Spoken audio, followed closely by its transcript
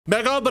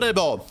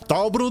მეგობრებო,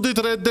 დავბრუნდით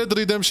Red Dead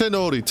Redemption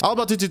 2-ით.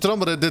 ალბათ იცით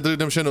რომ Red Dead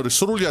Redemption 2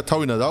 სრულიად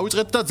თავიდან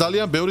დავიწყეთ და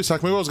ძალიან ბევრი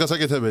საქმე გვაქვს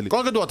გასაკეთებელი.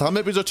 კონკრეტულად ამ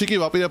ეპიზოდში კი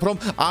ვაპირებ რომ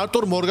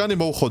არტურ მორგანი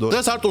მოვხოდო.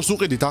 დღეს არტურს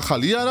უყიდით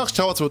ახალი იარაღს,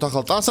 ჩავაცმოთ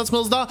ახალ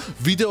ტანსაცმელს და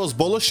ვიდეოს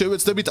ბოლოს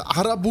შევეცდებით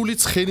არაბული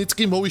ცხენიც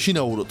კი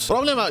მოვიშინაუროთ.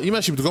 პრობლემა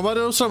იმაში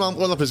მდგომარეობს რომ ამ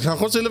ყველაფრის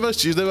განხორციელებას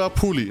სჭირდება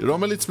ფული,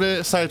 რომელიც მე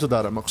საერთოდ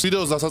არ მაქვს.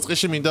 ვიდეოს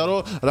დასაწყისში მინდა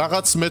რომ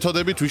რაღაც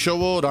მეთოდებით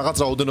ვიშოვო რაღაც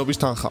რაოდენობის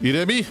თანხა.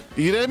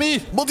 ირემი,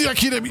 მოდი აქ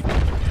ირემი.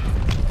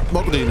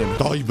 მოგდინემ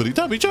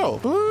დაიბრიდა ბიჭო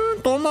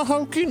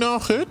ტომაჰავკი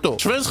ნახეთო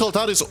ჩვენს ხელთ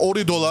არის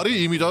 $2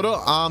 იმიტომ რომ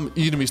ამ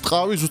ირმის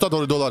ტყავი ზუსტად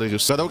 $2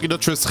 იღებს გადავკიდოთ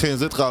ჩვენს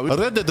ცხენზე ტყავი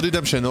Red Dead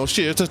Redemption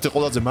 2-ში ერთ-ერთი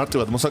ყველაზე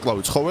მარტივად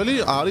მოსაკლავი ცხოველი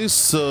არის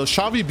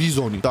შავი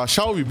ბიზონი და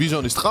შავი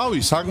ბიზონის ტყავი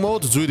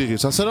საკმაოდ ძვირი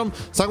იღებს ასე რომ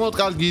საკმაოდ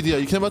კარგი იდეა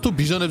იქნება თუ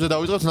ბიზონებზე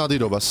დავიწყოთ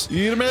ნადირობას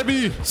ირმები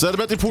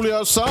ზერბეტი ფული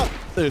არსა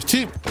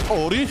 1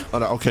 2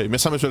 არა ოკეი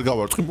მესამეს ვერ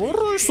გავარცხი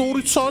ეს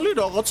 2 ცალი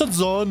რაღაცა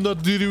ძალიან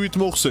ნადირივით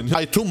მოხსენი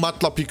აი თუ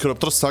მართლა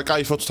ფიქრობთ რომ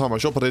საკაიფოდ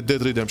თამაშობ Red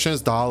Dead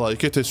Redemption-ს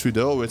დაალაიქეთ ეს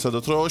ვიდეო,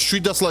 ვეცადოთ რომ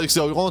 700 ლაიქს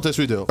ავიღოთ ეს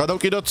ვიდეო.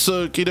 გადავკიდოთ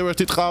კიდევ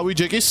ერთი ტყავი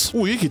ჯეკის.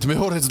 იქით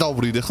მეორეც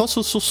დავბრიდე, ხო?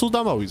 სულ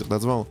დამავიწყდა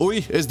ძმაო.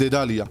 ეს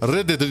დედალია.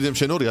 Red Dead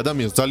Redemption 2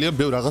 ადამიანს ძალიან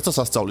ბევრ რაღაცას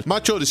ასწავლის.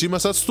 მათ შორის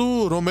იმასაც თუ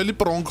რომელი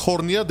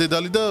პრონგჰორნია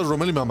დედალი და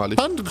რომელი მამალი.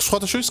 ან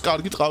სხვათა შორის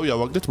კარგი ტყავი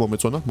ავაგდეთ,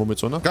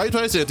 მომეწონა.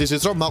 გაითვალისწინეთ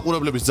ისიც რომ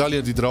მაყურებლების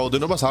ძალიან დიდ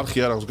რაოდენობას არხი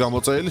არ აქვს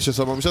გამოწერილი,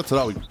 შესაბამისად,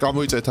 რავი,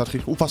 გამოიწეთ არხი.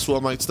 უფასოა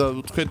მაინც და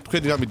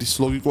თქვენ რამიდის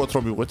ლოგიკურად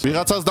რომ მივყვეთ.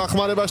 ვიღაცას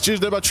დახმარება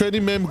სჭირდება ჩვენი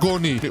მე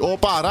მგონი.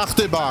 ოპა რა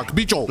ხდება აქ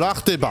ბიჭო რა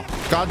ხდება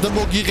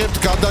გადმოგიღებთ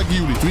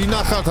გადაგივლით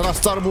ვინახართ რას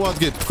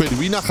წარმოადგენთ თქვენ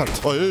ვინახართ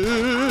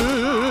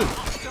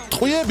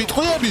ტყვიები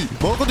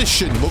მოკლდი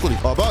შენი მოკლდი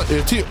აბა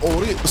 1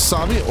 2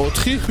 3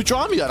 4 ბიჭო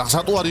ამია რა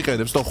სატო არ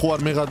იყენებს და ხო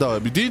არ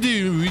მეღადავები დიდი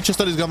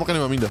ვინჩესტერის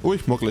გამოყენება მინდა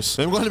მოკლეს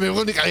მე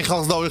მგონი კაი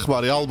ხალხს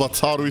დავეხმარე ალბათ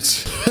არ ვიცი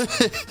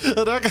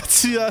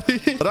რაღაცი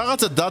არის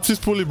რაღაცა დაცვის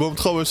ფული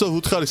მომთხოვესო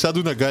უთხარი სად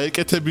უნდა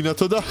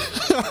გაეკეთებინათო და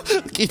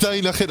კი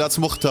დაინახე რაც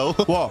მოხდაო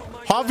ვა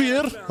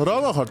ჰავიერ რა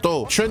ვახართო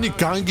ჩვენი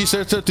განგის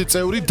ერთ-ერთი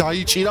წევრი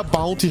დაიჭირა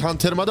bounty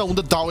hunter-მა და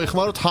უნდა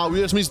დავეხმაროთ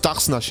ჰავიერს მის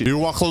დახსნაში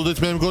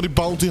მივახლოვდეთ მე მგონი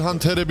bounty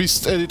hunter-ების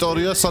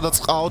ტერიტორია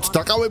სადაც ყავთ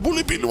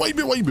დაკავებული პილი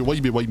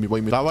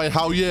ვაიმე რავაი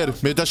ჰავიერ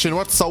მე და შენ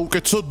ვართ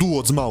საუკეთესო დუო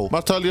ძმაო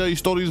მართალია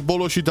ისტორიის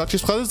ბოლოში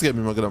დაჩის მხარეს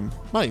დგები მაგრამ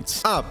მაინც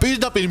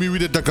პირდაპირ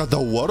მივიდეთ და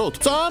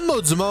გადაუვაროთ წამო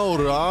ძმაო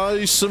რა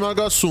ის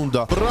მაგას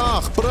უნდა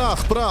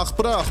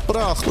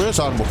ბრახ ეს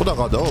არ მოხდა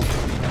გადაო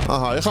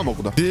აჰა ეხა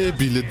მოკვდა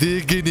დებილე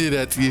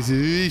დეგენერატი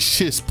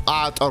შეს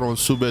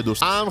პატრონს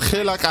უბედურს ამ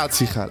ხელა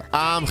კაცი ხარ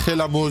ამ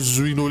ხელა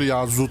მოზვინული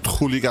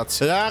აზუთხული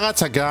კაცი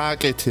რაღაცა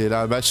გააკეთე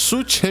რა სუ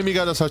ჩემი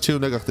გადასარჩევი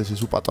უნდა გახდეს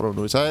ეს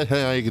უპატრონო ეს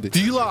აი ეგრე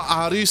დილა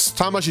არის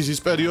თამაშის ის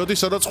პერიოდი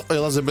სადაც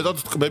ყველაზე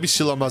მეტად ტკბები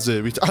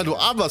სილამაზეებით ანუ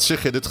ამას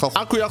შეხედეთ ხალხ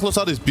აქვე ახლოს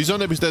არის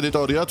ბიზონების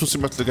ტერიტორია თუ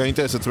სიმართლე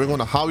გაინტერესებს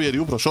მეგონა ჰავიერი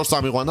უფრო შორს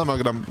ამიყვანა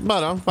მაგრამ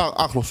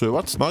ახლოს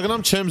ვევართ მაგრამ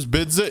ჩემს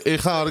ბედზე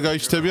ეხა არ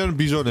გაიჩნდებიან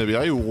ბიზონები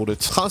აი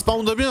უყურეთ ხან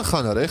სპაუნდებიან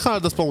ხან არა ეხა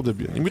არ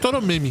დასპაუნდებიან იმიტომ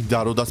რომ მე მინდა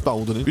რომ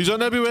დასპაუნდნენ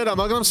ბიზონები ვერა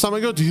მაგრამ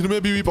სამაგეროდ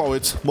ირმები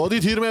ვიპოვეთ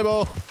მოდით ირმებო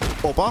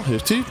ოპა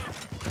 1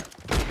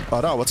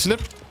 არა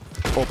ავაცილებ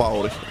ოპა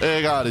 2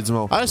 ეგ არის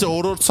ძმაო აი ეს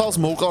ორ ცალს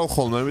მოვკრავ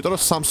ხოლმე იმიტომ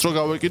რომ სამს რო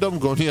გავეკიდო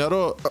მგონია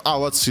რომ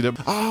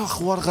ავაცილებ ახ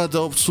ვარ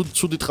გადაობ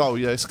ცუდი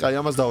ტყავია ეს კაი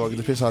ამას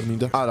დავაგდებ ეს არ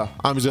მინდა არა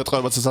ამის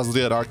გატყობაც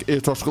საზრია რა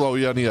ერთ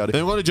ვარსკვლავიანი არის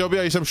მე მგონი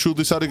ჯობია ისე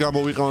მშულდის არის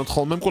გამოვიყავთ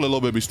ხოლმე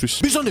მკვლელობებისთვის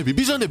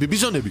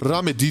ბიზონები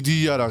რამე დიდი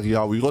იარაღი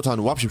ავიღოთ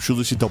ანუ ვაფშე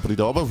მშულდისი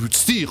დაბრიდა აბა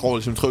ვცდი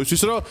ყოველ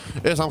შემთხვევისთვის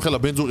რომ ეს ამხელა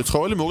ბენზური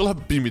ცხოველი მოგლა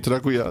ბიმით რა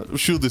ქვია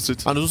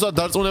მშულდისით ანუ ზუსტად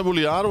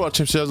დარწმუნებული არ ვარ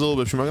ჩემს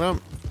შეაძლებლობებში მაგრამ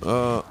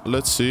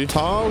let's see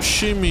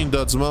თავში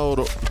მინდა ძმაო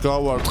რომ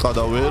გავარტყა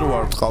და ვერ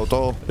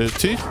ვარტყავტო 1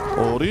 2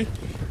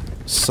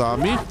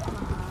 3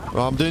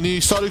 რამდენი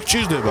ის არის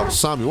გჭირდება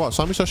 3 ვა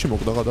 3 საში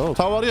მოკდა გადაო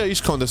თავარია ის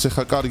კონდეს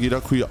ახლა კარგი რა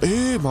ქვია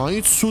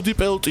მაინც ცუდი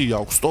პელტი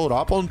აქვს თო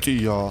რა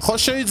პონტია ხო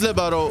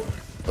შეიძლება რომ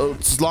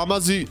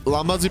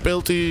ლამაზი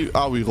პელტი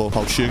ავიღო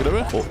თავში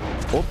ეგრევე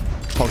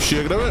თავში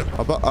ეგრევე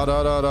აბა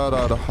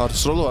არა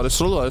არესროლო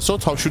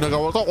თავში უნდა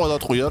გავარტყა ყველა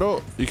ტყვია რომ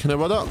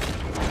იქნება და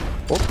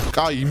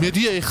კაი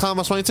იმედია ეხა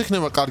ამას მაინც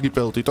ექნება კარგი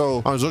პელტი თო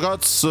ან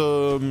ზოგადად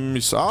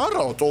ის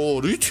არა თო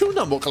რითი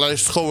უნდა მოკლა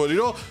ეს ცხოველი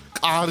რომ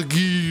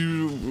კარგი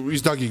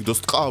ის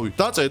დაგიგდოს ტყავი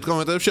დაწერეთ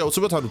კომენტარებში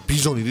აუცილებლად ანუ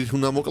ბიზონი რითი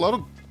უნდა მოკლა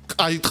რომ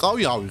აი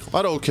ტყავი ავიღო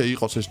არა ოკეი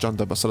იყოს ეს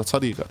ჯანდაბას რაც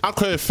არის იგარ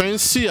აქვე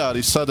ფენსი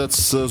არის სადაც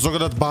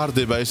ზოგადად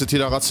ბარდება ესეთი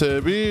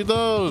რაღაცეები და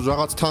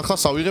რაღაც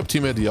თანხას ავიღებთ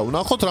იმედია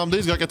ვნახოთ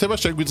რამდენის გაკეთება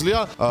შეგვიძლია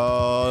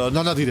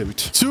ნანადირებით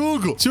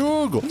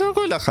ცუგო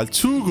ნაგოლახალ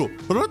ცუგო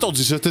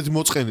რატოძის ერთ-ერთი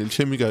მოწყენილი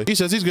ჩემი კაი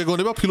ის ეს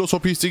გეგონება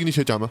ფილოსოფიის წიგნი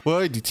შეჭამა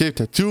ვაიდი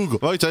თეფთა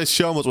ცუგო ვაიც ეს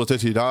შემოწმოთ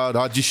ერთი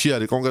რა ჯიში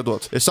არის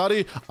კონკრეტულად ეს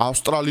არის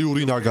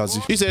ავსტრალიური ნაგაზი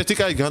ის ერთი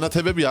კაი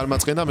განათებები არ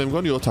მაწყენდა მე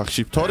მგონი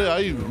ოთახში თორე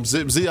აი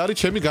მზე არის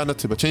ჩემი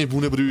განათება ჩემი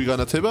ბუნებრივი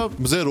განათება და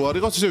მზე რო არ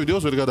იყოს ისე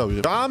ვიდეოს ვერ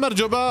გადავიღებ.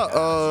 გამარჯობა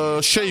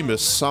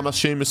შეიმეს, ამას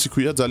შეიმესი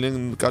ქვია,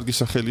 ძალიან კარგი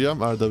სახელია,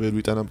 არ და ვერ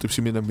ვიტან ამ ტიპს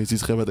იმენა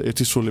მეძიძღება და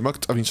ერთი სული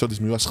მაქვს, ტვინსოდის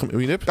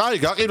მივასხმევინებ. კაი,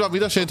 გაყიდვა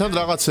მინდა შენთან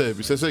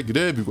რაღაცეების, ესე იგი,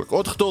 რები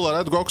გვაქვს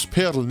 $4 გვაქვს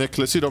pearl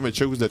necklace, რომელიც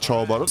შეგვიძლია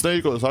ჩავაბაროთ.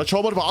 ნეიკოს, რა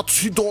ჩავაბარო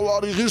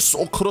 $10 ღირს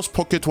ოქროს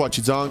pocket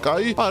watch-ი, ძალიან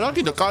კაი. რა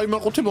კიდე, კაი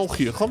მაყუთი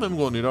მომხიე, ხო მე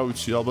მგონი, რა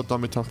ვიცი, ალბათ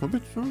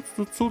დამეთანხმებით.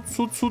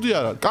 ცუდი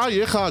არ არის. კაი,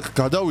 ეხლა აქ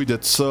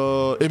გადავიდეთ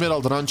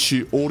Emerald Ranch-ში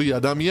ორი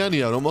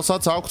ადამიანია,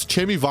 რომელსაც აქვს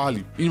ჩემი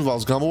ვალი. იმ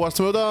ვალს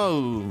გამოვარცხნევ და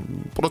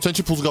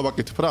პროცენტში ფულს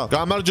გავაკეთებ რა.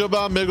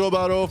 გამარჯობა,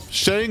 მეგობარო,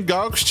 შენ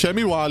გაქვს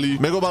ჩემი ვალი.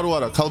 მეგობარო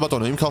არა,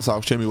 ქალბატონო, იმ ქალს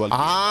აქვს ჩემი ვალი.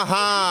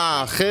 აჰა,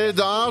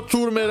 ხედავ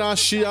თურმე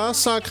რაშია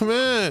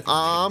საქმე?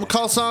 ამ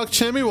ქალს აქვს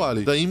ჩემი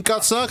ვალი და იმ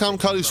კაცს აქვს ამ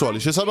ქალის ვალი.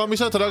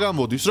 შესაბამისად რა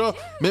გამოდის, რომ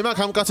მე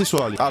მაქვს ამ კაცის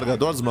ვალი. კარგად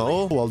ვარ ძმაო,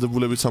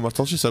 ვალდებულებით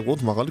სამართალში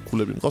საკმაოდ მაღალი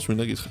ქულები მყავს,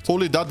 მინდა გითხრათ.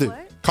 ხოლი დადე,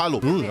 ქალო,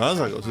 რა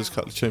ზაგავს ეს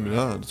ქალი ჩემი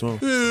რა, ძმაო.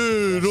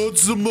 რო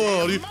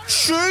ძმარი,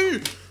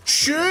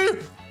 შენ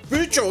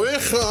ბიჭო,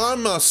 ეხა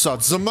ამასა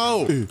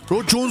ძმაო. რო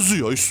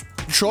ჯონზია ის,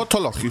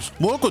 შოთალახის.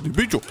 მოგოდი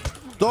ბიჭო.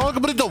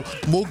 დააგბრიდო,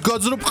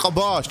 მოგაძრო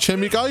ყბას,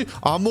 ჩემი კაი,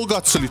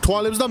 ამოგაცლი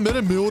თვალებს და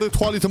მე მეორე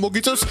თვალით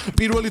მოგიწევს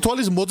პირველი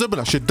თვალის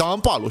მოძებნა,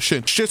 დამპალო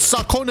შენ,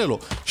 შესაქონელო,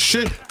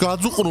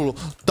 გაძუყნულო,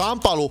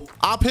 დამპალო,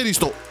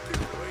 აფერისტო.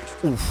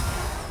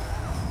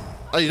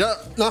 აი რა,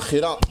 ნახე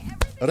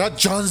რა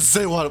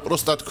ჯანზე ვარ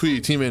პროსტა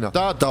თქვით იმენა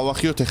და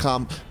დავახიოთ ეხა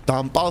ამ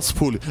დამპალს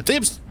ფული.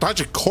 ტიპს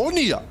დაჭი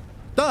ქონია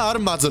და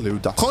არ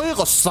მაძლევდა. ხო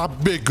იყო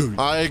საბეგვი.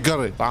 აი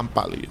ეგრე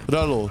დამპალია.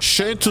 რალო,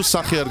 შენ თუ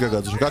სახე არ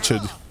გაგაძრო,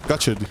 გაჩერდი.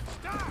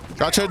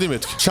 გაჩერდი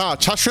მეთქი.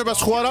 ჩაშვებას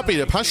ხო არ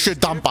აპირებ, ან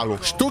შედამპალო.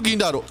 თუ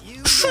გინდა რომ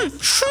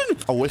შენ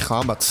აუ ეხა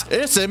ამაც.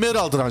 ეს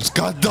Emerald Ranch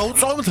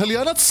გადავწვავ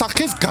მთლიანად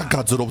სახეს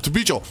გაგაძრობთ,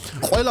 ბიჭო.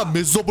 ყველა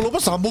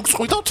მეზობლობას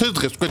ამოგწყვიტავთ ეს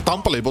დღეს, თქვენ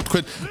დამპლებო,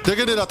 თქვენ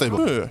დეგენერატებო.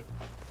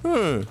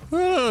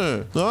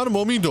 არ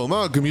მომინდო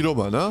მაგ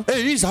მირობანა.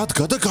 ის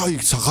ადგა და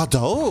გაიქცა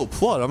გადაო.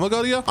 ხო არა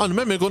მაგარია. ანუ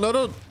მე მეგონა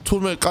რომ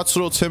თურმე კაც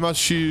რო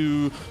ცემაში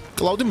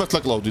კლაუდი მართლა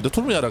კლაუდი და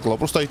თურმე არა კლაუდი,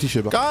 პროსტა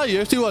ითიშება. კაი,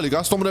 ერთი ვალი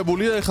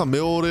გასტომრებულია, ეხა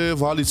მეორე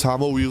ვალიც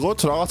ამოვიღოთ,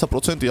 რაღაცა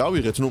პროცენტი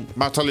ავიღეთ, ნუ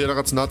მართალია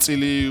რაღაც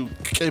ნაწილი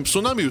კემპს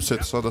უნდა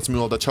მივცეთ, სადაც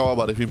მივალ და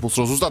ჩავაბარებ იმპულს,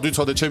 რომ ზუსტად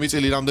ვიცოდე ჩემი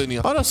წილი რამდენია.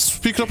 არა,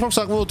 ვფიქრობ რომ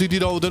საკმაოდ დიდი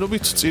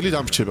რაოდენობით წილი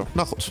დამრჩება.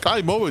 ნახოთ.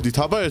 კაი, მოვედით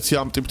აბა ერთი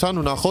ამ ტიპთან,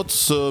 ნახოთ,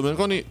 მე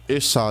მგონი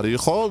ეს არის,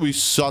 ხო,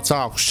 ვისაც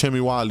აქვს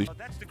ჩემი ვალი.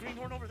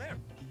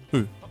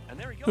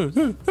 ეს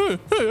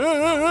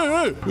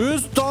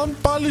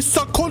დამპალი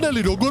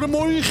საქონელი როგორ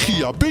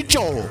მოიხია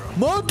ბიჭო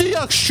მოდი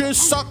აქ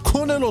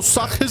შესაქონელო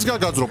სახეს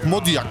გაგაძრობ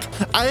მოდი აქ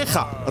აი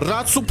ხა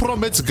რაც უფრო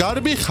მეც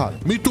გარბი ხარ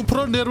მით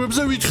უფრო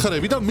ნერვებზე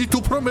ვიჩხრები და მით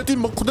უფრო მეტი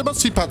მოკვდება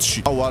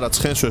სიფათში აუ არა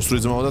ცხენს ვესვრი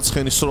ძმაო და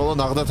ცხენის სროლა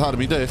ნახდათ არ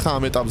მინდა ეხა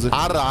ამ ეტაპზე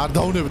არა არ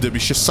დაუნებდები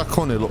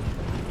შესაქონელო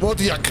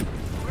მოდი აქ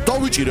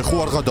დავიჭირე ხო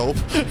არ გადაობ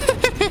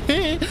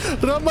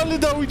რა მალე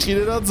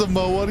დავიჭირე რა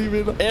ძმაო არ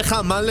იმენა ეხა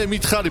მალე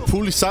მითხარი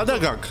ფული სადა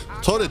გაქვს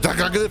თორე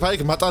დაგაგდებ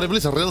აი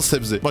მატარებლის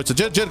რელსებზე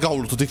მოიცა ჯერ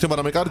გაულოთ იქნება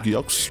რამე კარგი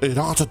აქვს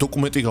რაღაცა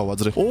დოკუმენტი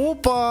გავაძრე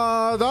ოპა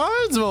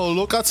დაი ძმაო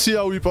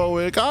ლოკაცია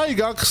ვიპოვე კაი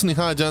გახსნი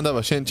ხა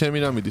ჯანდაბა შენ ჩემი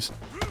რამიდის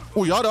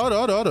უი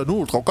არა ნუ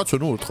ურტყავ კაცო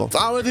ნუ ურტყავ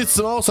წავედით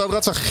ძმაო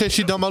სადღაცა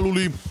ხეში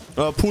დამალული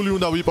ფული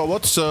უნდა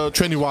ვიპოვოთ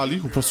ჩვენი ვალი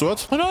უბრალოდ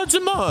რა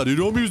ძმარი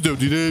რომ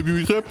მივსდევდი რეები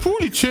ვიხე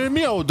ფული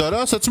ჩემიაო და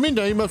რასაც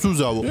მინდა იმას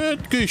უზავო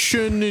ეთქი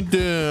შენი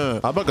და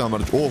აბა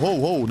გამარჯო ოჰო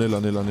ნელა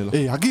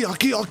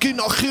აგი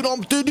ნახე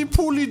რამდენი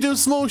ფული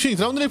დევს მოუშინ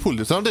რამდენი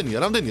ფული დევს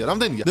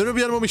რამდენია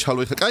ნერვები არ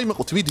მომიშალო ეხა კაი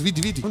მაყოთ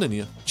ვიდი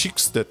რამდენია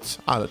Kingston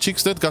არა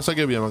Kingston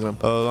გასაგებია მაგრამ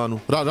ანუ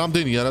რა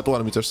რამდენია რატო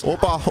არ მიწერს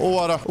ოპა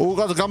არა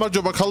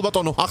გამარჯობა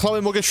ქალბატონო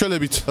ახლავე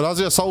მოგეშველებით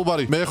რაზეა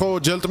საუბარი მე ხო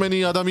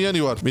ჯელტმენი ადამიანი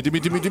ვარ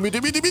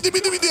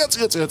მიდი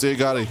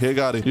აწია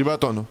ეგარი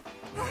ბატონო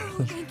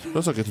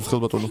რასაკეთებს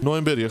ხალბატონო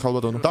ნოემბერია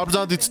ხალბატონო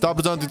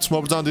დაბრძანდით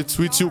მობრძანდით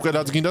ვიცი უკვე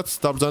რაც გინდათ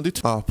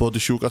დაბრძანდით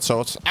ბოდიში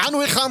უკაცრავად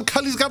ანუ ეხა ამ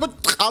ქალის გამო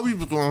ყავი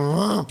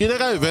კიდე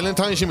გაი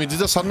ვალენტაინში მიდის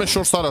და სადმე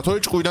შორს არა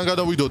თოი ჭყვიდან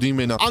გადავიდოდი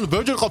იმენა ანუ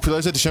ბევრჯერ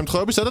ყოფილა ესეთი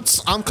შემთხვევები სადაც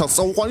ამ ქალს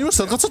წაუყვანივა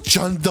სადღაცა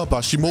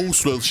ჯანდაბაში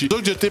მოუსვლელში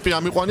ზოგჯერ ტიპი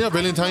ამიყვანია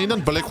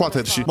ვალენტაინიდან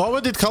ბლეკვათერში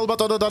მოვედით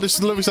ხალბატონო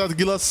დანიშნულების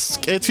ადგილას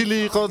კეთილი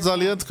იყო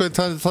ძალიან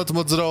თქვენთან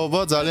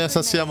მოძრაობა ძალიან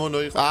სასიამოვნო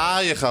იყო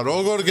აი ეხა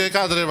როგორ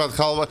გეკადრებათ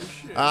ხალბატონო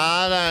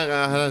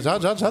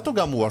არა რატო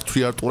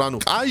გამოვართვი არტურ ანუ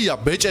კაია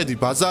ბეჭედი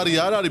ბაზარი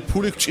არ არის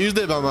ფული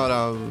გჭირდება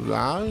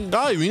მაგრამ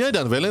აი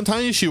ვინაიდან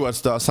ვალენტაინში ვართ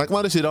და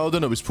საკმარისი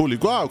რაოდენობის ფული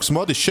გვაქვს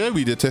მოდი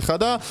შევიდეთ ეხა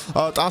და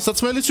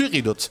ტანსაცმელიც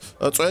ვიყიდოთ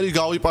წვერი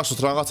გავიპასოთ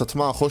რაღაცა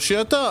თმა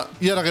ხოშია და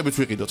იარაღებით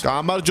ვიყიდოთ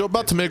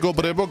გამარჯობათ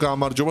მეგობრებო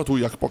გამარჯობათ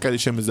უი აქ პოკერი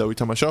შემიძლია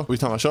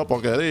ვითამაშო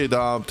პოკერი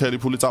და მთელი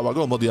ფული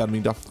წავაგო მოდი არ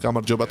მინდა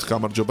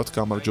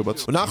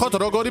გამარჯობათ ნახოთ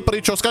როგორი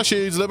პრიჩოსკა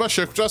შეიძლება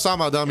შეგვჭას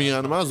ამ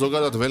ადამიანმა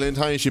ზოგადად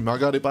ვალენტაინში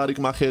მაგარი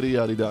პარიკმახერი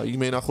არის და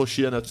იმენა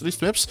ხოშიანად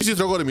წლისმებს ისიც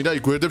როგორი მინდა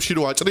იქ გვერდებში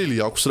რო აჭრილი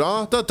აქვს რა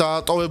და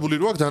დაატოვებული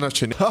რო აქვს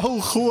დანარჩენი აუ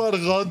ხო არ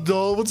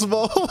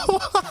გადავწმა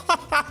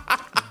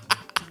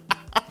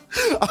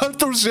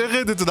არტურ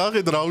შეხედეთ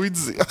ნახეთ რა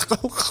ვიცი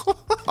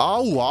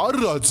აუ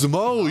არა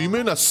ძმაო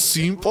იმენა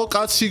სიმპო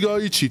კაცი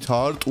გაიჩით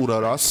არტურა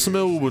რას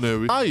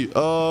მეუბნები აი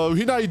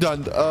ვინაიდან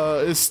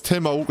ეს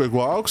თემა უკვე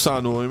გვაქვს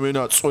ანუ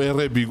იმენა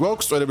წვერები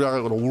გვაქვს წვერები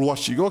რაღაცა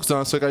ულვაში გვაქვს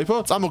ძალიან საკაიფო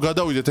წამო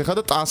გადავიდეთ ეხლა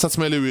და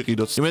ტანსაცმელი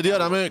ვიყიდოთ იმედია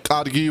რამე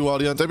კარგი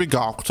ვარიანტები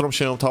გაქვთ რომ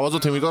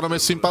შემოვთავაზოთ იმიტომ რომ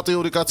ეს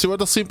სიმპათიური კაცი ვარ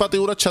და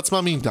სიმპათიურად ჩაცმა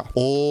მინდა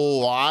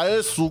აი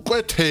ეს უკვე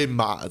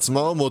თემა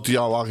ძმაო მოდი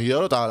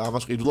ავაღიაროთ არა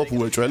ამას ყიდულობ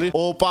უეჭველი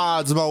ოპა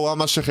ძმაო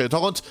ამას შეხედეთ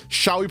თქო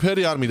შავი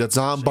ფერი არ მინდა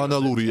ძალიან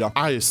ბანალურია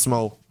აი ეს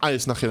ძმაო აი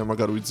ეს ნახე რა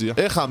მაგარ ვიძია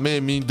ეხა მე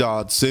მინდა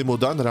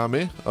ზემოდან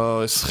რამე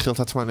ეს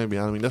ხელთათმანები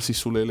არ მინდა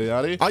სისულელე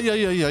არის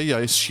აი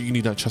ეს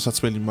შიგნიდან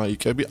ჩასაცმელი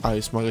მაიკები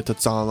აი ეს მაგალითად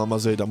ძალიან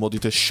ლამაზია და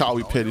მოდით ეს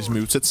შავი ფერის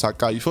მივცეთ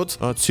საკაიფოდ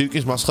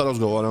ცირკის მასხარავს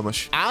გავარ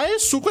ამაში აი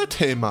ეს უკვე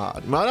თემა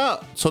არის მაგრამ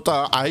ცოტა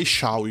აი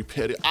შავი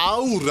ფერი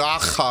აუ რა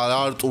ხარ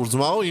არტურ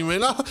ძმაო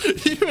იმენა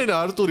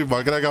არტური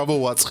მაგრა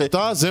გამოვაცხე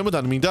და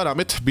ზემოდან მინდა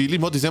რამე თბილი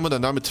მოდი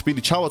ზემოდან რამე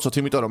თბილი ჩავაცოთ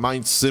იმიტომ რომ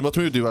მაინც ზემოთ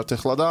მივდივართ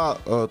ეხლა და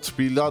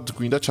თბილად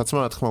გვინდა ჩაცმა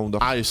რა თქმა უნდა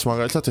აი ეს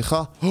მაგალითად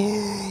ეხა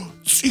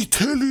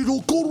წითელი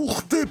როგორ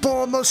ხდება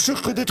ამას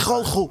შეხედეთ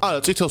ხალხო არა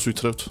წითელს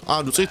ვითრევთ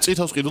ანუ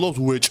წითელს ყიდულობთ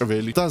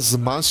უეჭველი და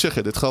ზმანს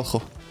შეხედეთ ხალხო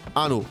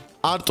ანუ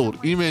არტურ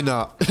იმენა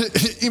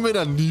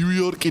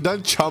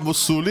ნიუ-იორკიდან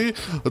ჩამოსული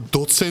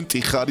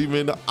დოცენტი ხარ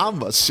იმენა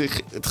ამას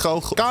შეხედეთ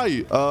ხალხო კაი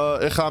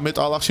ეხა მე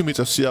ტალახში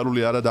მიწევს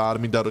სიარული არა და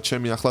არ მინდა რომ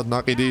ჩემი ახლად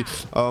ნაყიდი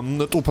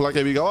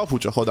ტუფლაკები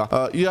გავაფუჭო ხო და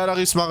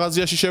იარაღის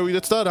მაღაზიაში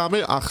შევიდეთ და რამე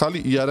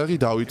ახალი იარაღი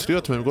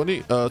დავითრიოთ მე მგონი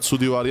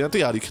ცუდი ვარიანტი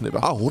არ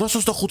იქნება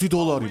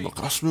 $225 მაქვს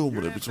რას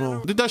მეუბნები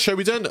ძმაო და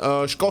შევიძენ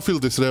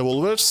შკოფილდის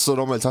რევოლვერს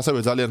რომელიც ასევე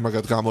ძალიან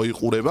მაგად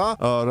გამოიყურება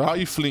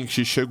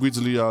რაიფლინგში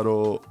შეგვიძლია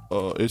რომ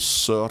ეს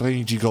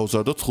რეინჯი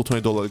გავზარდოთ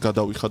 $15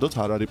 გადავიხადოთ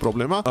არ არის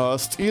პრობლემა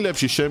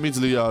სტილებში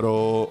შემიძლია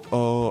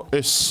რომ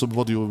ეს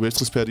მოდი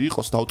ვერცხლისფერი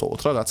იყოს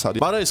დავტოვოთ რა რაც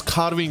არის მაგრამ ეს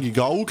კარვინგი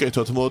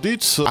გაუკეთოთ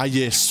მოდით აი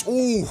ეს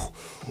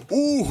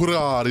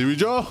რა არის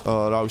ვიჯო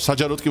რავი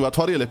საჯაროდ კი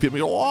ვათვალიერებ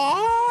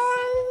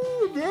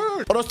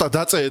просто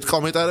დაწერეთ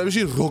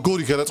კომენტარებში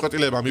როგორი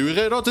გადაწყვეტილება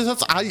მივიღე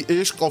როდესაც აი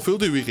ეს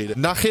კოფილდი ვიყიდე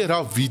ნახე რა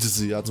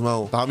ვიძზია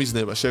ძმაო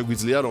დამიზნება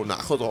შეგვიძლია რომ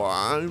ნახოთ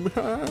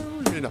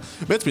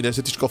მეც მინდა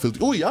ესეთი კოფილდი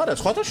უი არა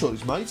სხვათა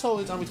შორის მაიცაო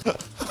ეწამით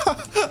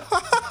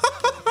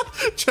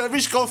ჩემი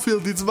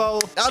კოფილდი ძმაო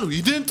ანუ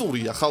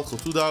იდენტურია ხალხო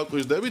თუ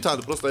დააკვირდებით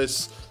ანუ просто ეს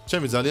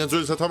ჩემი ძალიან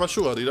ძველი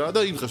სათამაშო არის რა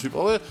და იმ დღეს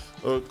ვიპოვე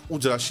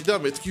უძრაში და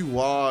მეთქი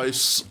ვა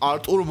ეს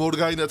არტურ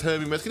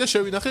მორგაინათები მეთქი და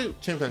შევინახე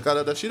ჩემთან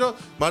კანადაში რომ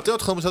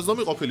მარტივად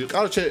ხელმისაწვდომი ყოფილი.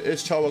 კაროჩე ეს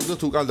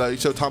ჩავაგდოთ უკან და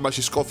ისევ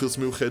თამაშის კოფილს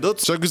მივხედოთ.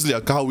 შეგვიძლია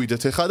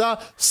გავიდეთ ეხლა და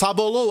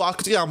საბოლოო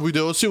აქტი ამ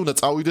ვიდეოსი უნდა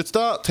წავიდეთ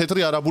და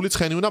თეთრი არაბული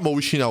ცხენი უნდა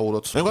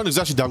მოვიშინაუროთ. მე მგონი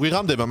გზაში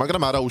დაგვიღამდება,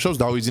 მაგრამ არა უშავს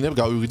დავიძინებ,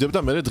 გავივიდებ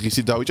და მე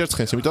დღისით დავიჭერ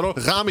ცხენს, იმიტომ რომ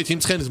ღამით იმ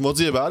ცხენის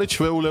მოძიება არის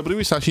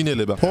ჩვეულებრივი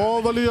საშინელება.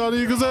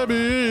 თოვლიანი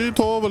გზები,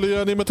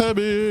 თოვლიანი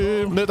მეთები,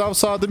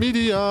 ნეტავსად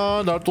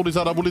მიდიან არტურის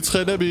არაბული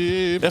ცხენები.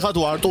 ეხლა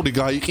თუ არტური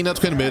გაიყინა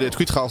თქვენ მე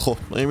თქვით ხალხო.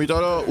 იმიტომ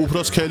რომ უფრო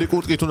სქელი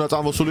კურტკით უნდა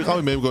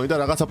წამოსულიყავი მე მგონი და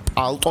რაღაცა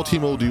პალტოთი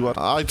მოვდივარ.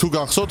 აი თუ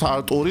გახსოვთ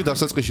არტური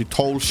დასაწყისში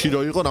თოვლში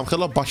რო იყო,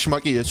 ნამხელა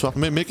ბაშმაკი ეცვა.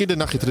 მე კიდე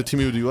ნახეთ რითი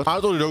მივდივარ.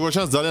 არტური როგორ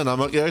ჩანს ძალიან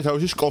ამაყი არის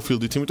თავში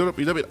შკოფილდით, იმიტომ რომ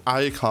პირდაპირ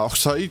აი ხა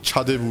აქვს აი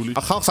ჩადებული.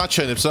 ხალხს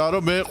აჩვენებს რა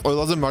რომ მე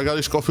ყველაზე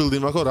მაგარი შკოფილდი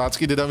მაქვს, რაც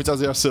კიდე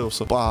დამიწაზე არსებობს.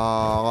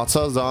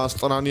 რაღაცა ძალიან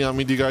სტრანი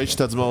ამინდი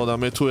გაიჩნდა ძმაო და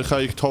მე თუ ეხა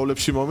იქ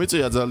თოვლებში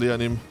მომიწია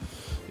ძალიან იმ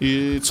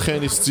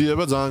ცხენის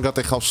ძიება ძალიან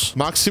გატეხავს.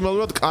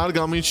 მაქსიმალურად კარგ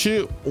ამინდში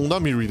უნდა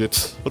მივიდეთ,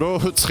 რომ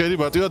ცხენი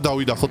ბატივა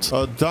დავიდახოთ.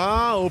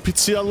 და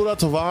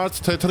ოფიციალურად ვართ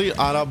თეთრი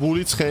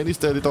არაბული ცხენის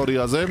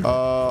ტერიტორიაზე.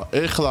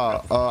 ეხლა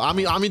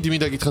ამინდი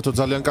მინდა გითხრათ, რომ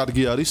ძალიან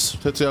კარგი არის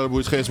თეთრი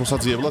არაბული ცხენის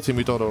მოსაძიებლად,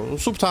 იმიტომ რომ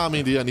სუფთა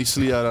ამინდიან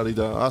ისლი არ არის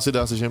და ასე და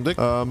ასე შემდეგ.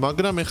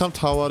 მაგრამ ეხლა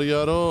მთავარია,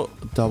 რომ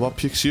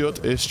დავაფიქსიოთ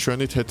ეს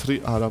ჩვენი თეთრი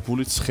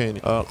არაბული ცხენი.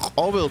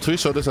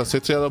 ყოველთვის, როდესაც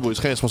თეთრი არაბული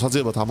ცხენის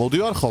მოსაძიებლად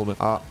ამოვდივარ ხოლმე,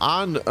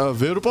 ან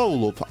ვერ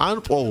პოულობ, ან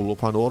ანუ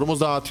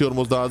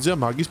 50-50-ია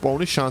მაგის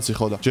პოვნის შანსი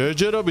ხო და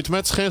ჯერჯერობით მე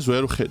ცხენს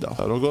ვერ ვხედავ.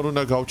 როგორ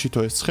უნდა გავჩითო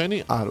ეს ცხენი,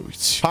 არ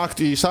ვიცი.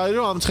 ფაქტი ის არის,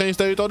 რომ ამ ცხენის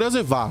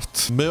ტერიტორიაზე ვართ.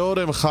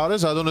 მეორე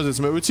მხარეს, ადონეზეც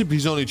მე ვიცი,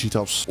 ბიზონი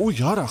ჩითავს. უი,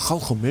 არა,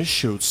 ხალხო, მე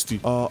შევცდი.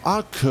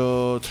 აქ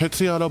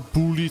თეთრი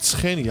არაბული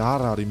ცხენი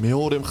არ არის,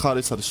 მეორე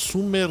მხარეს არის,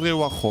 სულ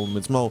მერევა ხოლმე,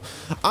 ძმაო.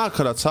 აქ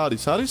რაც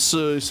არის,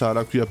 ისა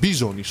რა ქვია,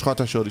 ბიზონი,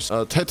 სხვათა შორის.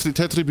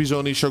 თეთრი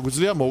ბიზონი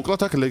შეგვიძლია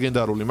მოვკლათ აქ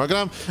ლეგენდარული,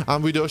 მაგრამ ამ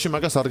ვიდეოში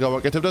მაგას არ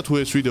გავაკეთებ და თუ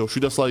ეს ვიდეო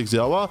 700 ლაიქზე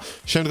ავა,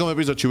 შემდგომ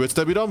ეპიზოდში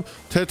ვეცდები რომ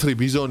თეთრი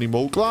ბიზონი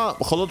მოვკლა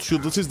მხოლოდ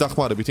შილდსის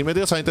დახმარებით.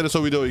 იმედია საინტერესო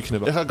ვიდეო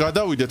იქნება. ეხლა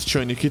გადავიდეთ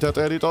ჩვენი ქითა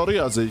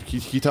ტერიტორიაზე.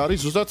 იქით არის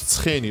ზუსტად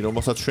ცხენი,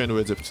 რომელსაც ჩვენ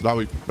ვეძებთ.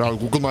 რავი,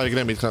 Google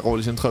Maps მითხრა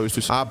ყოველი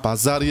შემთხვევისთვის.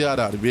 ბაზარი არ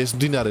არის. ეს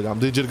მდინარე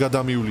რამდენჯერ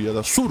გადამიულია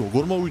და სულ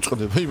როგორ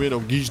მოვიწყდება იმე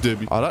რომ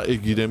გიждები. არა,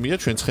 ეგ ირემია,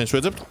 ჩვენ ცხენს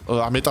ვეძებთ.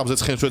 ამ ეტაპზე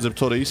ცხენს ვეძებთ,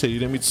 თორე ისე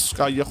ირემიც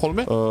კაია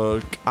ხოლმე.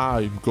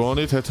 აი,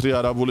 მგონი თეთრი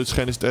არაბული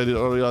ცხენის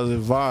ტერიტორიაზე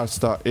ვართ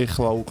და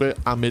ეხლა უკვე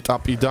ამ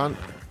ეტაპიდან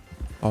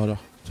არა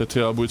თეთრი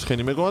არაბული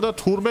ცხენი მეგონა და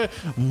თურმე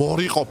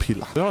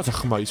მორიყოფილა. რაღაცა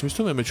ხმა ისმის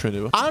თუ მე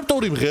მეჩვენება.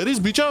 არტური მღერის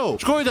ბიჭაო.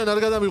 შკოლიდან არ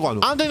გადამიყვანო.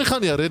 ამდენი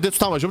ხანია Red-ს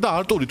ვთამაშობ და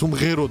არტური თუ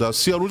მღერო და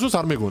სიარულზოს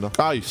არ მეგონა.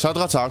 აი,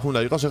 სადღაცა აქ უნდა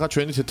იყოს ახლა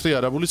ჩვენი თეთრი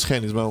არაბული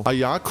ცხენი ძმაო. აი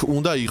აქ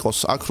უნდა იყოს,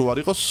 აქ რო არ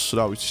იყოს,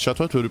 რა ვიცი,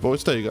 ჩათვალეთ ვერ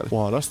ვიპოვეთ და ეგ არის.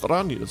 ვა, რა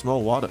სტრანია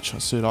ძმაო, არა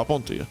ჩანს, რა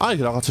პონტია. აი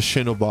რაღაცა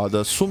შენობაა და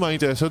სულ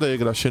მაინტერესებდა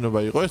ეგ რა შენობა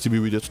იყო. ერთი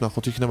ვიდეოც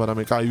ნახოთ იქნება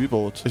რამე კაი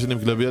ვიპოვოთ. ესენი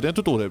მგლები არიან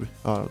თუ ტურები?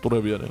 არა,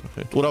 ტურები არიან.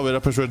 ტურა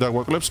ვერაფერს ვერ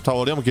დაგვაკლებს,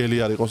 თავარია მგელი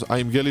არ იყოს.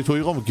 აი მგელი თუ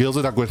იყო,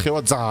 მგელზე დაგვერხევა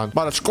ძალიან.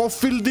 მაგრამ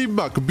სკოფილდი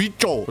მაქვს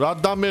ბიჭო, რა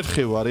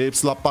დამერხევა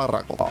რეებს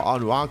ლაპარაკო.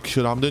 ანუ აქ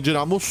რამდენჯერ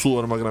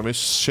ამოსულა, მაგრამ ეს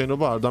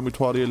შენობა არ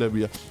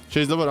დამითვალიერებია.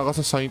 შეიძლება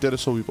რაღაცა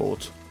საინტერესო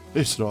ვიპოვოთ.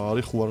 ეს რა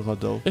არის ხო არ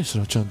გადაო? ეს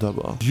რა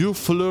ჯანდაბაა? You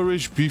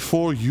flourish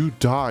before you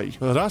die.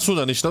 რას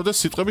უნდა ნიშნავდეს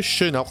სიტყვები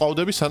შენ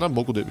აყვავდები სანამ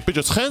მოკვდები?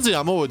 ბიჭო, ცხენზე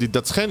ამოვედით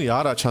და ცხენი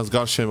არა ჩანს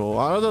გარშემო.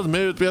 არა და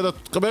მე პირადად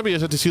ყბები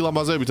ესეთი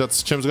სილამაზეებითაც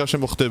ჩემს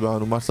გარშემო ხდება,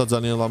 ანუ მართლა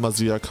ძალიან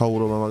ლამაზია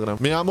ქაურობა, მაგრამ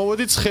მე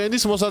ამოვედით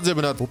ცხენის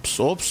მოსაძებნად.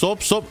 ოპს.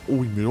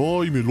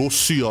 უიმე,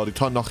 ლოსი არის,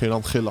 თან ნახე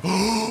რამ ხელა.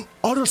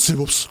 არ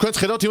არსებობს. თქვენ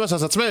ხედავთ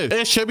იმასაც მე?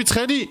 ეს შები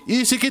ცხენი,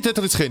 ის იქი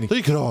თეთრი ცხენი.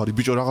 იქ რა არის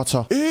ბიჭო რაღაცა?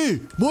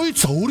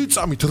 მოიცა 2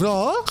 წამით რა?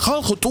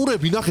 ხალხო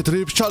ტურები ნახე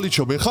რეებს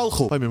ჩალიჩობენ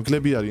ხალხო. აი მე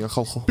მგლები არიან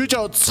ხალხო.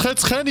 ბიჭო,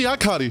 ცხენი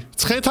აქ არის.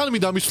 ცხენთან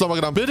მიდამისვლა,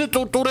 მაგრამ მე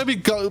ტურები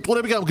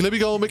მგლები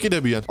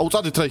გამომეკიდებიან. აუ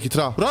წადით რა იქით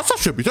რა. რა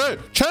საშვებით,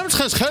 ჩემ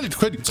ცხენს ხელი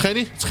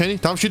თქვენი. ცხენი,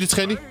 დამშვიდი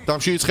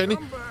ცხენი.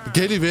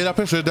 გელი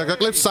ვერაფერს ვერ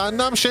დაგაკლებს,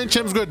 სანამ შენ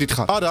ჩემს გვერდით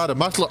ხარ. არა,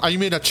 მართლა აი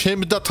მენა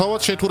ჩემ და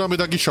თავად შენ თუ რამე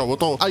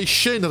დაგიშავოთ, აი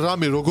შენ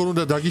რამე როგორ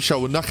უნდა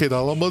დაგიშავო, ნახე რა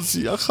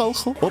ლამაზია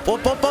ხალხო.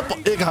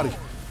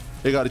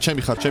 ეგ არის,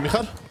 ჩემი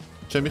ხარ?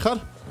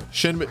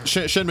 შენ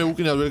მე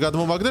უკინალ ვერ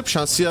გადმომაგდებ,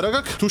 შანსი არ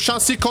აქვს. თუ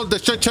შანსი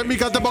გქონდეს, შენ ჩემი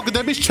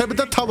გადამოგდების, ჩემ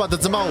და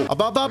თავად ძმაო.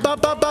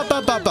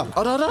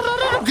 არა.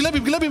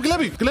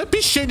 გლები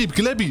შენი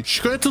გლები.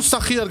 შენ თუ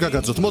სახი არ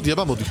გაგაძოთ.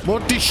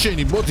 მოდი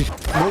შენი.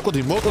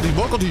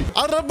 მოკვდი.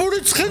 არაბული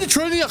ცხენი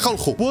ჩვენია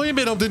ხალხო.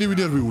 ვაიმე რამდენი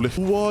ვინერვიულე.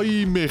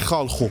 ვაიმე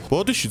ხალხო.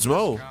 ბოდიში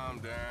ძმაო.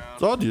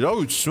 წადი რა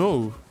ვიცი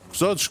ძმაო.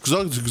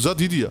 გზა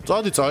დიდია.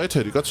 წადი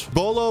წაეთერი კაც.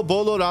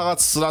 ბოლო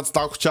რაღაც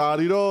დაგვრჩა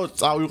არის რომ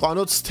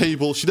წავიყვანოთ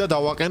stable-ში და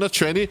დავაყენოთ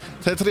ჩვენი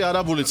თეთრი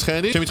არაბული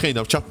ცხენი. ჩემი ცხენი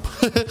დავჭა.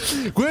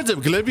 გვერდზე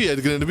მგლები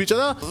ედგნენ ბიჭა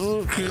და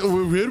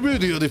ვერ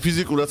მედიოდი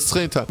ფიზიკურად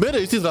ცხენთან. მე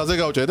ისიც რაზე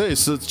გავჭედე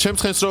ეს ჩემ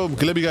ცხენს რომ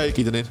მგლები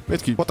გაეკიდნენ.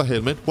 მეთქი what the hell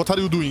man? What are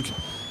you doing?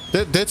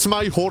 That's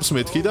my horse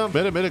მეთქი და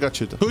მე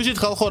გაჩერდა. თუ იცით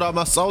ხალხო რა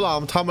მასწავლა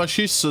ამ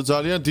თამაშის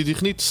ძალიან დიდი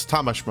ხნით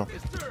თამაშმა.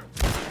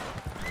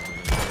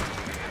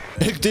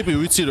 ეგ ტიპი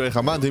ვიცი რომ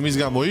ეხა მანდ იმის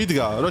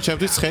გამოიდგა რომ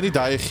ჩემთვის ცხენი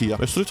დაეხია.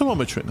 ეს თვითონ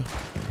მომეჩვენა.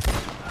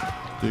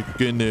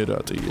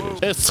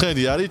 გენერატორი. ეს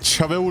ცხენი არის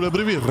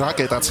ჩავეულებრივი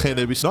რაკეტა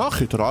ცხენების.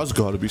 ნახეთ რას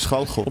გარბის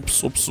ხალხო.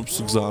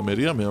 ოპს გზა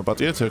ამერია მე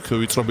აპატიეთ ეგ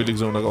ვიწრობილი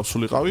გზა უნდა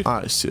გავსულიყავი.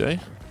 ესე აი.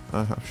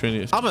 აჰა,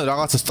 შვენია. ამან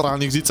რაღაცა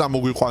სტრანი გზით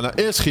წამოგვიყვანა.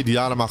 ეს ხიდი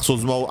არ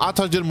მახსოვს მაუ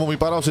 1000-ჯერ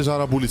მომიპარავს ეს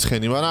არაბული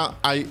ცხენი, მაგრამ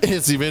აი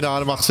ეს იმენა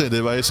არ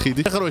მახსენდება ეს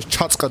ხიდი. ეხლა რომ ეს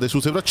ჩაწყდეს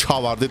უცებ და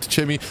ჩავარდეთ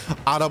ჩემი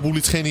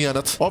არაბული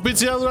ცხენიანად.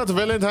 ოფიციალურად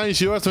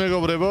ვალენტაინში ვართ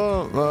მეგობრებო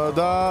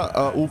და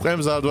უკვე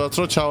მზადვართ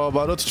რომ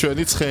ჩავაბაროთ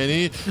ჩვენი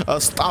ცხენი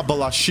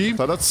სტაბლაში,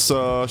 სადაც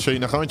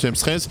შეინახავენ ჩემს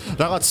ცხენს.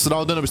 რაღაც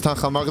რაოდენობის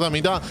თანხა მაგდა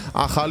მინდა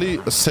ახალი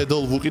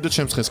სედლ ვუყიდო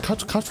ჩემს ცხენს.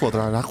 ქართულად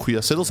რა ქვია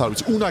სედლს არ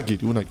ვიცი.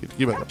 უნაგირი.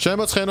 კი ბატონო.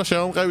 შემოცხენო,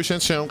 შემომყევი,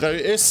 შენს შემომყევი.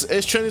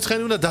 ეს ჩვენი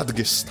ცხენი უნდა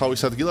დადგეს,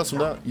 თავის ადგილას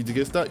უნდა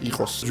იდგეს და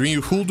იყოს.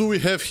 Who do we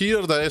have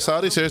here და ეს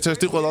არის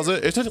ერთ-ერთი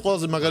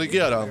ყველაზე მაგარი კი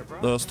არა.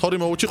 Story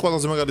mode-ში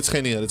ყველაზე მაგარი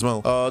ცხენი არის ძმაო.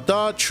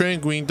 და ჩვენ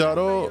გვინდა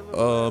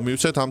რომ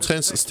მივცეთ ამ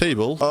ცხენს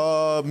stable.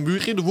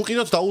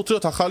 ვუყიდოთ და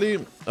უთრიოთ ახალი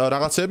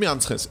რაღაცები ამ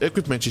ცხენს.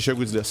 Equipment-ში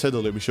შეგვიძლია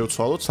სედლები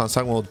შევცვალოთ,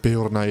 საკმაოდ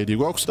ბევრნაირი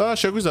გვაქვს და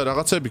შეგვიძლია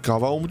რაღაცები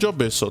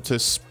გავაუმჯობესოთ.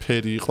 ეს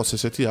ფერი იყოს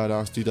ესეთი არა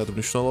აქვს დიდად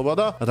მნიშვნელობა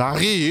და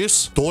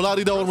რაღის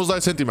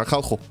 $1.50 ცენტი მაქვს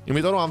ხალხო.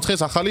 იმიტომ რომ ამ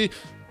ცხენს ახალი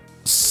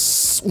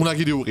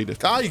უნაგირი უყიდეთ.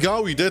 კაი,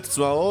 გავიდეთ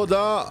ძმაო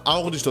და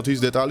აღვნიშნოთ ის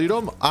დეტალი,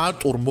 რომ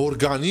არტურ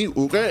მორგანი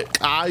უკვე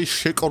კაი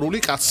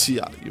შეკრული კაცი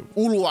არის.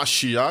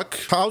 ულვაში აქვს,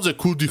 თავზე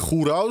ქუდი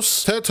ხურავს,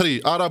 თეთრი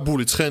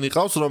არაბული ცხენი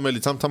ყავს,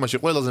 რომელიც ამ თამაში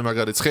ყველაზე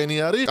მაგარი ცხენი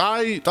არის.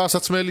 კაი,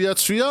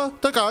 ტანსაცმელიაცვია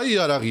და კაი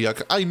იარაღი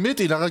აქვს. აი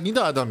მეტი რაღა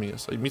გინდა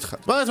ადამიანს, აი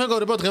მითხარით. მაგას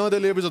მეგობრებო,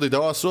 დღევანდელი ეპიზოდი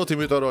დავასრულოთ,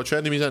 იმიტომ რომ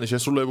ჩვენი მიზანი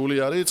შესრულებული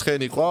არის.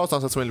 ცხენი ყავს,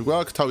 ტანსაცმელი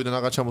გვაქვს, თავიდან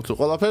აღარ ჩამოთვლი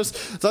ყველაფერს.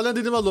 ძალიან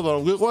დიდი მადლობა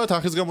რომ გიყვართ,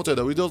 ახის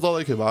გამოწედა ვიდეოს და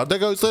ლაიქება არ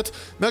დაგავიწყდეთ.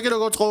 მე კი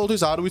როგორც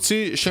ყოველთვის არ ვიცი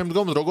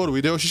შემდგომ როგორ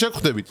ვიდეოში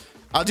შეგხვდებით.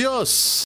 Adios!